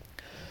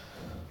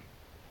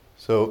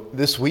So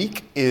this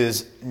week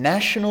is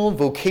National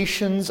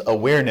Vocations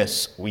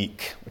Awareness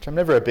Week, which I'm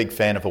never a big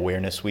fan of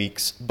awareness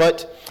weeks,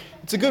 but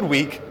it's a good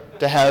week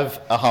to have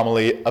a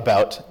homily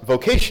about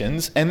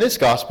vocations, and this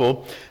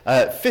gospel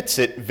fits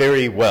it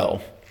very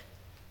well.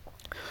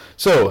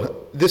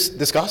 So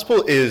this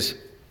gospel is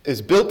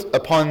built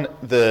upon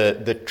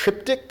the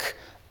triptych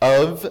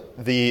of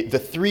the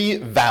three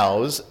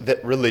vows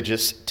that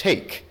religious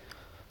take.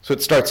 So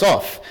it starts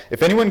off,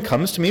 if anyone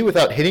comes to me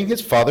without hating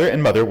his father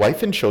and mother,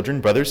 wife and children,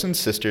 brothers and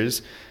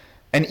sisters,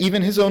 and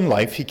even his own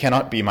life, he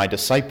cannot be my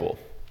disciple.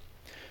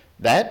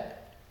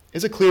 That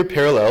is a clear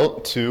parallel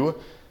to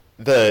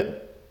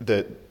the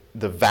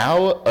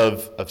vow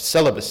of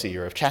celibacy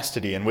or of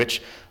chastity, in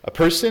which a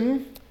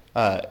person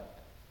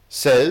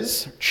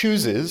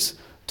chooses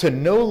to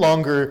no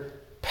longer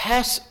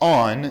pass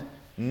on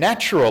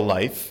natural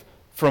life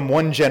from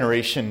one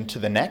generation to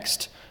the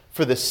next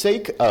for the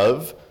sake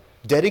of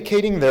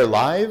dedicating their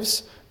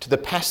lives to the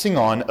passing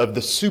on of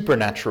the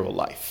supernatural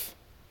life.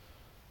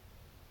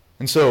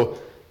 And so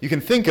you can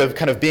think of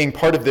kind of being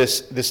part of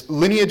this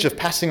lineage of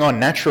passing on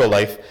natural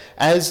life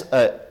as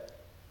a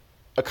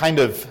kind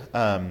of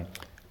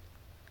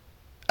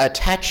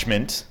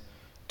attachment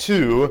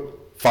to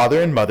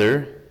father and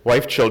mother,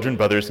 wife, children,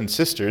 brothers and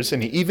sisters,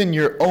 and even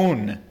your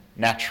own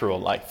natural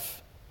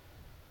life.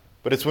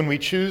 But it's when we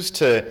choose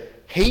to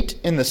hate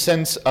in the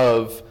sense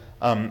of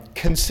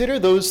consider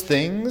those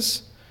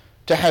things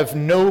to have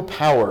no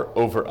power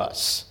over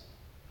us.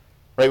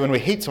 Right? When we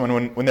hate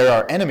someone, when they're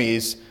our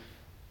enemies,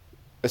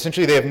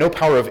 essentially they have no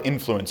power of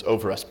influence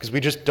over us because we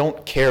just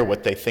don't care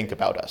what they think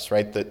about us,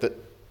 right?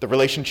 The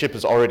relationship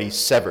is already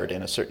severed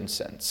in a certain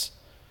sense.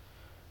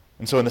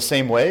 And so in the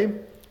same way,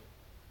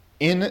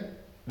 in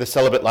the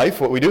celibate life,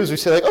 what we do is we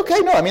say, like, okay,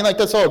 no, I mean, like,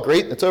 that's all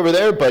great, that's over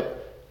there,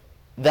 but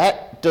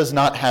that does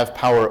not have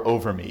power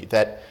over me.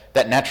 That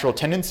natural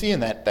tendency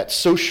and that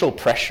social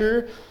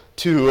pressure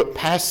to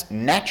pass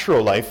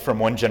natural life from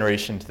one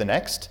generation to the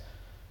next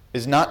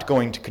is not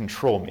going to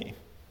control me.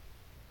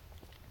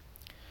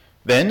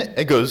 Then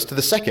it goes to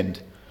the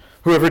second.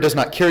 Whoever does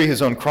not carry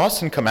his own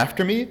cross and come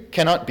after me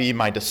cannot be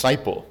my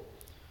disciple.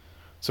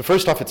 So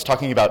first off, it's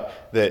talking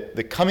about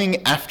the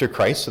coming after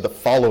Christ, so the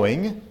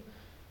following,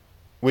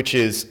 which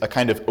is a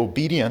kind of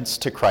obedience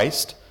to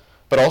Christ,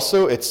 but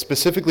also it's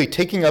specifically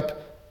taking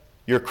up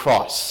your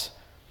cross.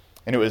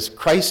 And it was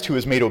Christ who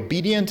was made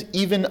obedient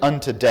even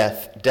unto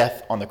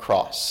death on the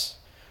cross.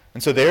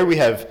 And so there we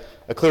have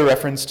a clear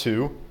reference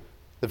to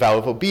the vow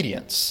of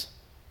obedience,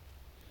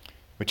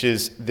 which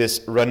is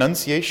this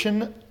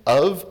renunciation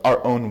of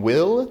our own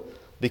will,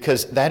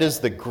 because that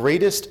is the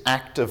greatest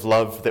act of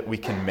love that we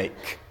can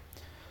make.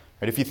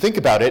 Right? If you think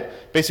about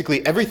it,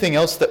 basically everything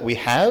else that we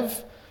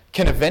have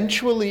can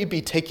eventually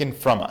be taken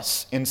from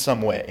us in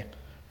some way.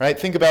 Right?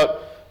 Think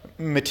about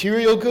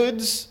material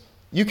goods.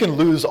 You can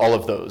lose all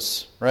of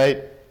those,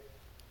 right?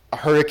 A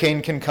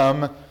hurricane can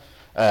come.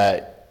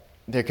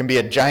 There can be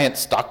a giant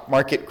stock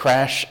market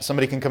crash.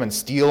 Somebody can come and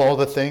steal all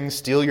the things,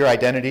 steal your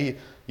identity.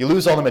 You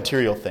lose all the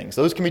material things.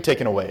 Those can be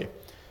taken away.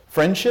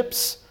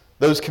 Friendships,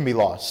 those can be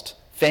lost.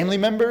 Family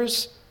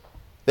members,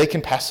 they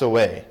can pass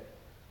away.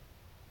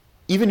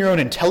 Even your own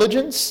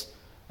intelligence,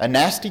 a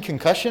nasty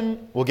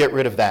concussion will get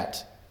rid of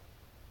that.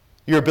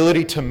 Your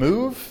ability to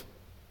move,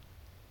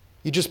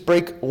 you just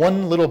break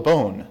one little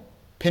bone,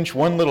 pinch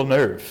one little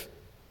nerve,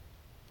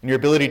 and your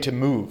ability to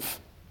move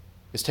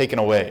is taken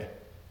away.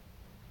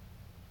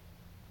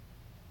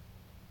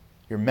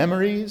 Your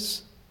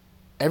memories,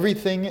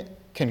 everything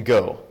can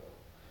go.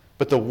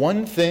 But the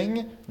one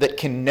thing that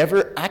can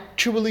never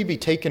actually be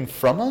taken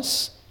from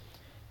us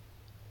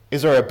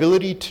is our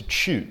ability to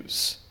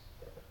choose.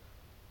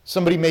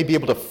 Somebody may be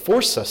able to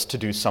force us to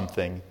do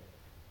something,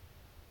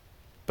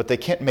 but they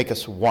can't make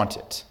us want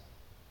it.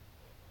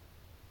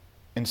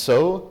 And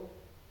so,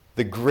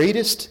 the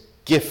greatest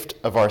gift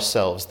of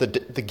ourselves, the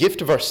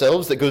gift of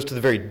ourselves that goes to the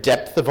very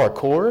depth of our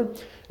core,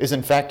 is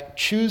in fact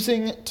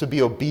choosing to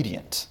be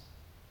obedient.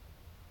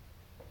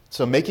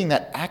 So making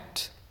that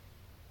act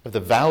of the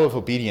vow of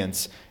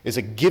obedience is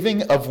a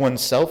giving of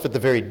oneself at the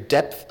very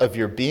depth of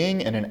your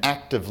being and an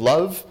act of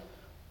love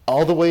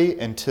all the way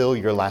until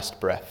your last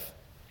breath.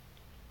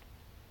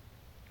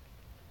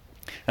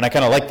 And I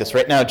kind of like this.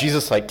 Right now,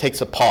 Jesus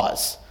takes a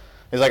pause.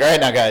 He's like, all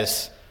right, now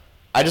guys,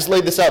 I just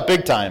laid this out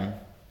big time.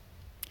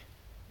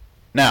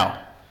 Now,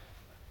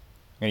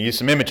 I'm going to use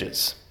some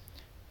images.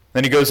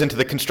 Then he goes into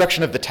the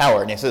construction of the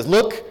tower, and he says,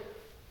 look,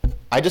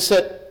 I just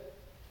set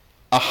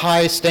a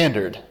high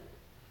standard.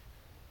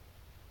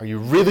 Are you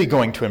really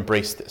going to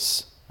embrace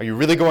this? Are you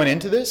really going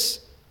into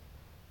this?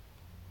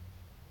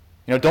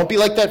 Don't be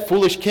like that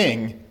foolish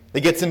king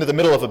that gets into the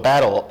middle of a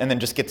battle and then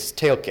just gets his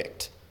tail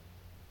kicked.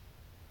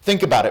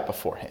 Think about it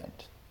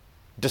beforehand.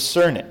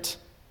 Discern it.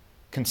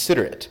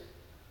 Consider it.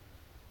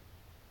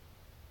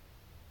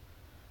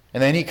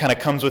 And then he kind of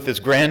comes with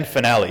this grand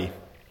finale,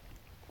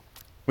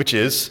 which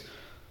is,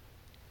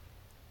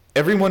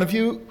 every one of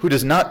you who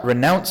does not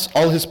renounce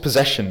all his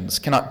possessions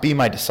cannot be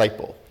my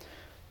disciple.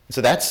 And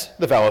so that's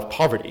the vow of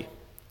poverty.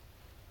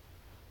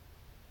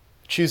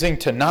 choosing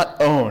to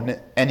not own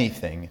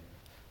anything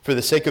for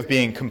the sake of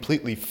being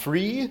completely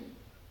free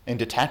and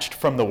detached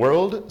from the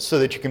world so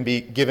that you can be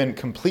given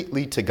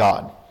completely to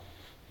God.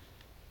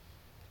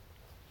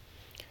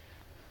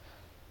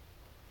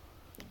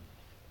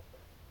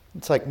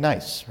 It's like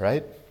nice,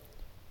 right?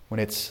 When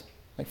it's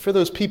like for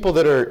those people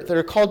that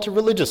are called to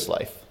religious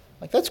life.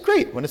 Like that's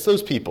great when it's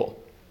those people.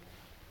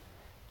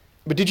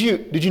 But did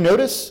you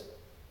notice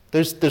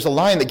there's a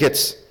line that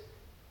gets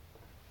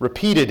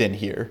repeated in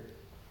here.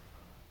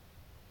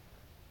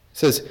 It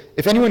says,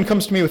 if anyone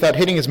comes to me without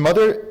hating his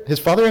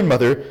father and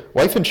mother,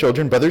 wife and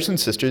children, brothers and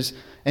sisters,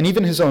 and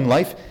even his own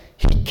life,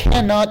 he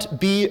cannot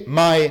be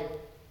my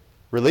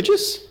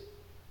religious?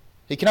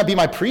 He cannot be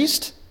my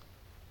priest?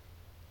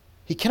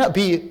 He cannot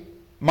be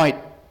my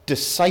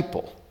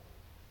disciple.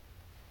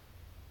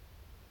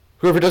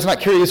 Whoever does not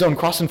carry his own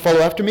cross and follow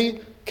after me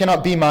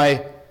cannot be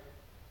my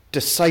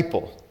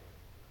disciple.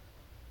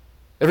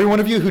 Every one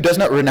of you who does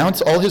not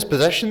renounce all his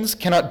possessions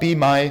cannot be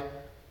my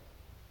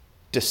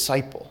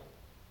disciple.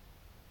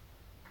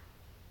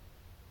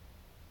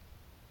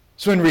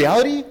 So in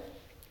reality,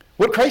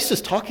 what Christ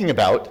is talking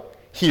about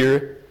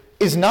here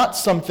is not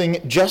something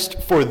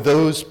just for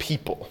those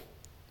people.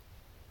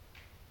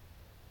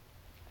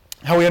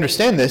 How we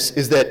understand this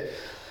is that,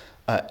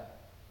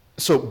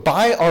 so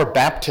by our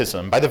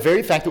baptism, by the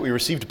very fact that we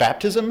received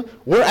baptism,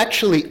 we're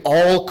actually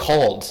all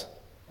called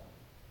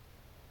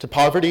to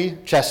poverty,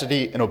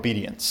 chastity, and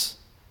obedience.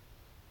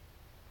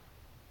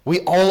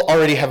 We all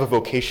already have a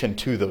vocation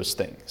to those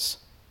things.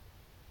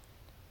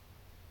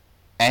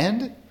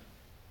 And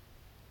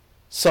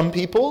some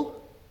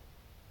people,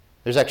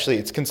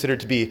 it's considered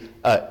to be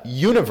a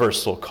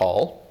universal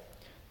call.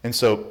 And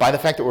so by the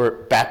fact that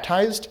we're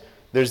baptized,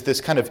 there's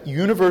this kind of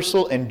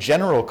universal and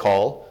general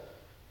call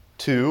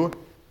to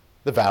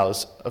the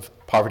vows of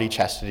poverty,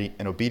 chastity,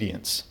 and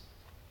obedience.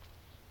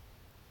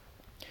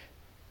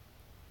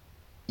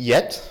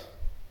 Yet,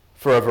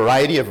 for a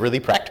variety of really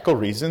practical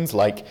reasons,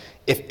 like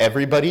if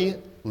everybody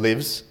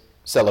lives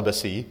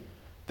celibacy,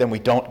 then we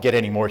don't get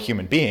any more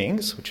human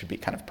beings, which would be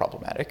kind of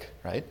problematic,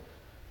 right?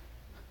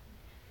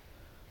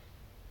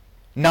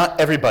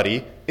 Not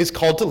everybody is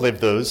called to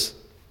live those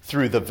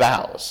through the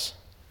vows.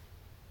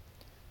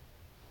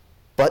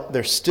 But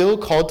they're still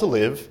called to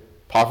live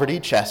poverty,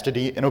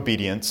 chastity, and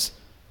obedience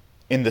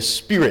in the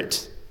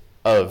spirit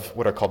of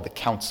what are called the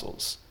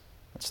counsels.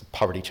 That's the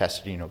poverty,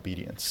 chastity, and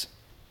obedience.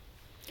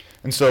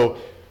 And so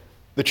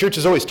the church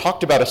has always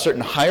talked about a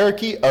certain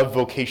hierarchy of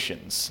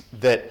vocations,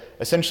 that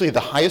essentially the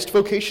highest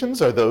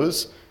vocations are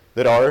those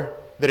that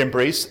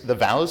embrace the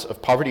vows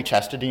of poverty,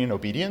 chastity, and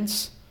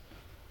obedience.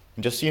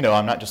 And just so you know,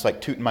 I'm not just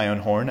like tooting my own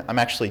horn. I'm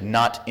actually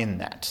not in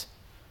that.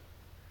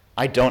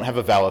 I don't have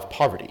a vow of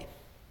poverty.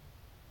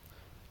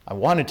 I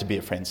wanted to be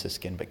a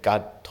Franciscan, but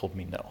God told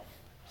me no.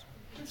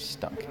 It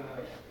stunk.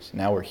 So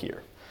now we're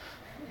here.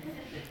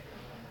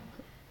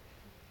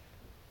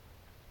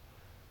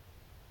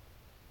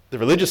 The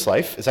religious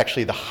life is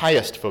actually the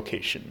highest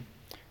vocation.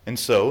 And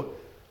so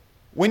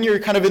when you're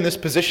kind of in this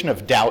position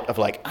of doubt of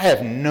like, I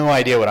have no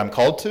idea what I'm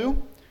called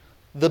to,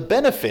 the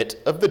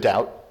benefit of the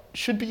doubt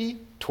should be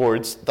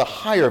towards the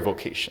higher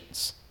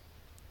vocations.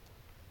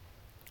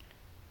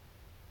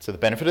 So the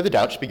benefit of the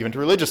doubt should be given to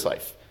religious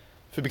life.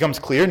 If it becomes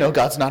clear, no,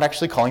 God's not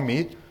actually calling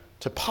me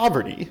to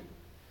poverty,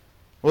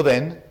 well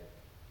then,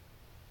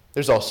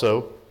 there's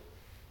also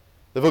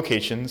the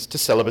vocations to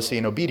celibacy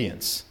and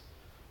obedience.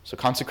 So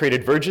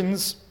consecrated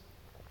virgins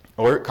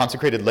or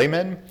consecrated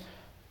laymen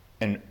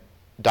and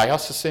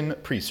diocesan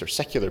priests or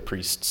secular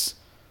priests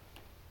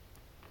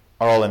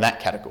are all in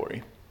that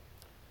category.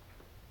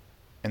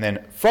 And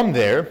then from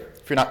there,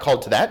 if you're not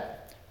called to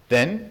that,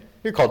 then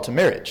you're called to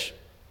marriage.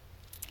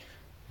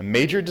 A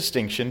major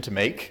distinction to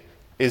make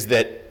is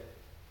that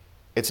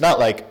it's not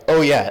like,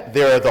 oh yeah,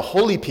 there are the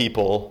holy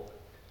people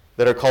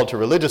that are called to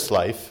religious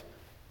life,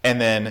 and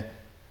then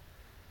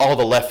all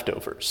the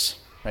leftovers,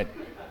 right?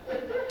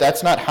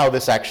 That's not how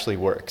this actually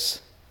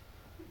works.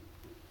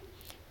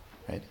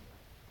 Right?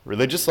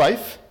 Religious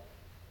life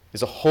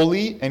is a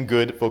holy and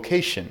good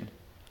vocation.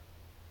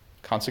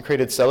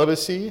 Consecrated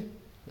celibacy,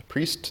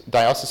 the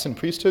diocesan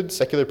priesthood,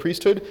 secular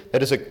priesthood,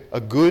 that is a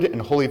good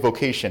and holy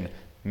vocation.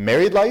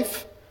 Married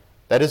life,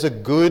 that is a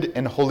good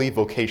and holy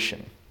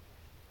vocation.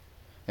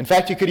 In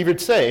fact, you could even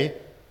say,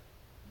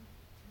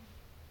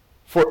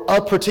 for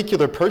a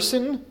particular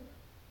person,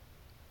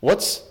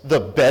 what's the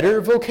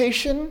better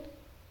vocation?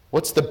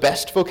 What's the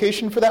best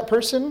vocation for that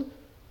person?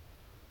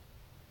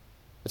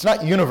 It's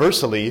not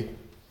universally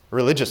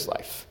religious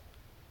life.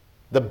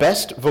 The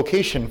best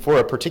vocation for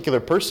a particular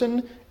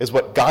person is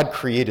what God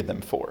created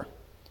them for.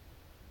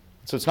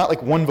 So it's not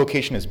like one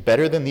vocation is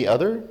better than the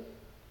other,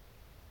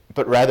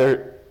 but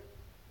rather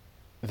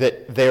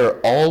that they're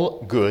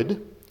all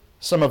good.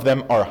 Some of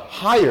them are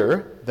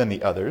higher than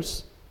the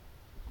others,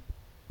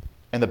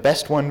 and the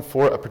best one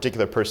for a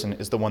particular person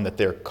is the one that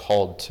they're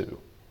called to.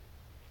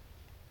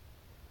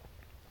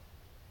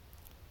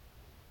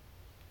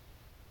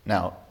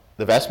 Now,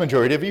 the vast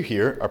majority of you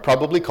here are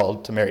probably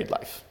called to married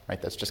life,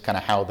 right? That's just kind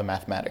of how the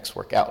mathematics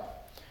work out.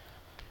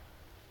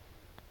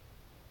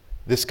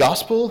 This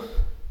gospel,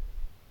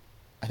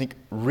 I think,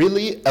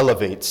 really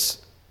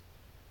elevates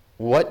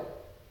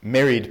what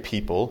married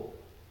people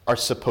are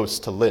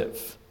supposed to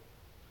live.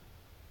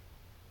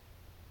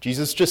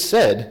 Jesus just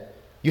said,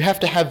 you have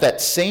to have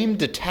that same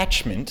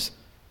detachment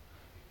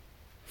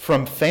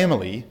from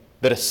family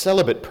that a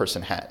celibate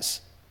person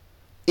has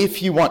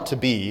if you want to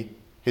be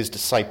his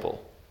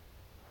disciple,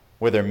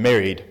 whether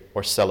married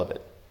or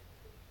celibate.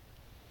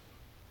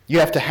 You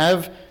have to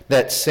have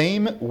that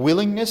same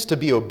willingness to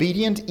be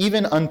obedient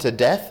even unto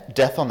death,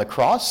 death on the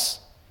cross,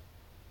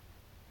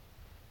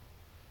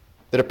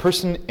 that a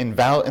person in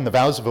the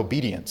vows of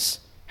obedience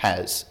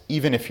has,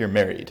 even if you're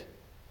married.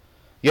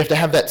 You have to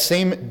have that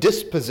same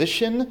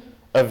disposition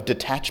of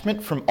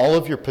detachment from all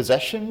of your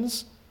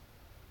possessions,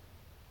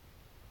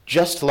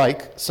 just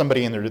like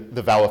somebody in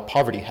the vow of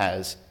poverty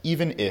has,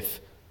 even if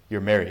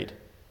you're married.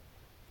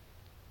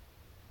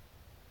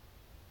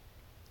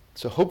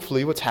 So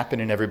hopefully what's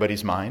happened in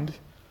everybody's mind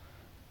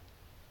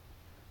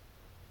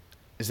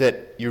is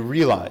that you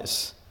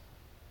realize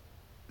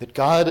that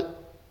God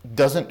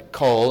doesn't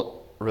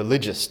call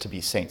religious to be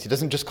saints. He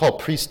doesn't just call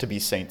priests to be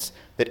saints.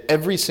 That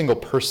every single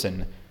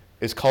person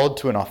is called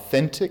to an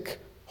authentic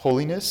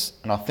holiness,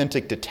 an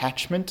authentic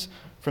detachment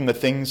from the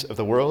things of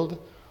the world,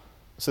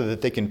 so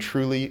that they can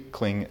truly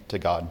cling to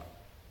God.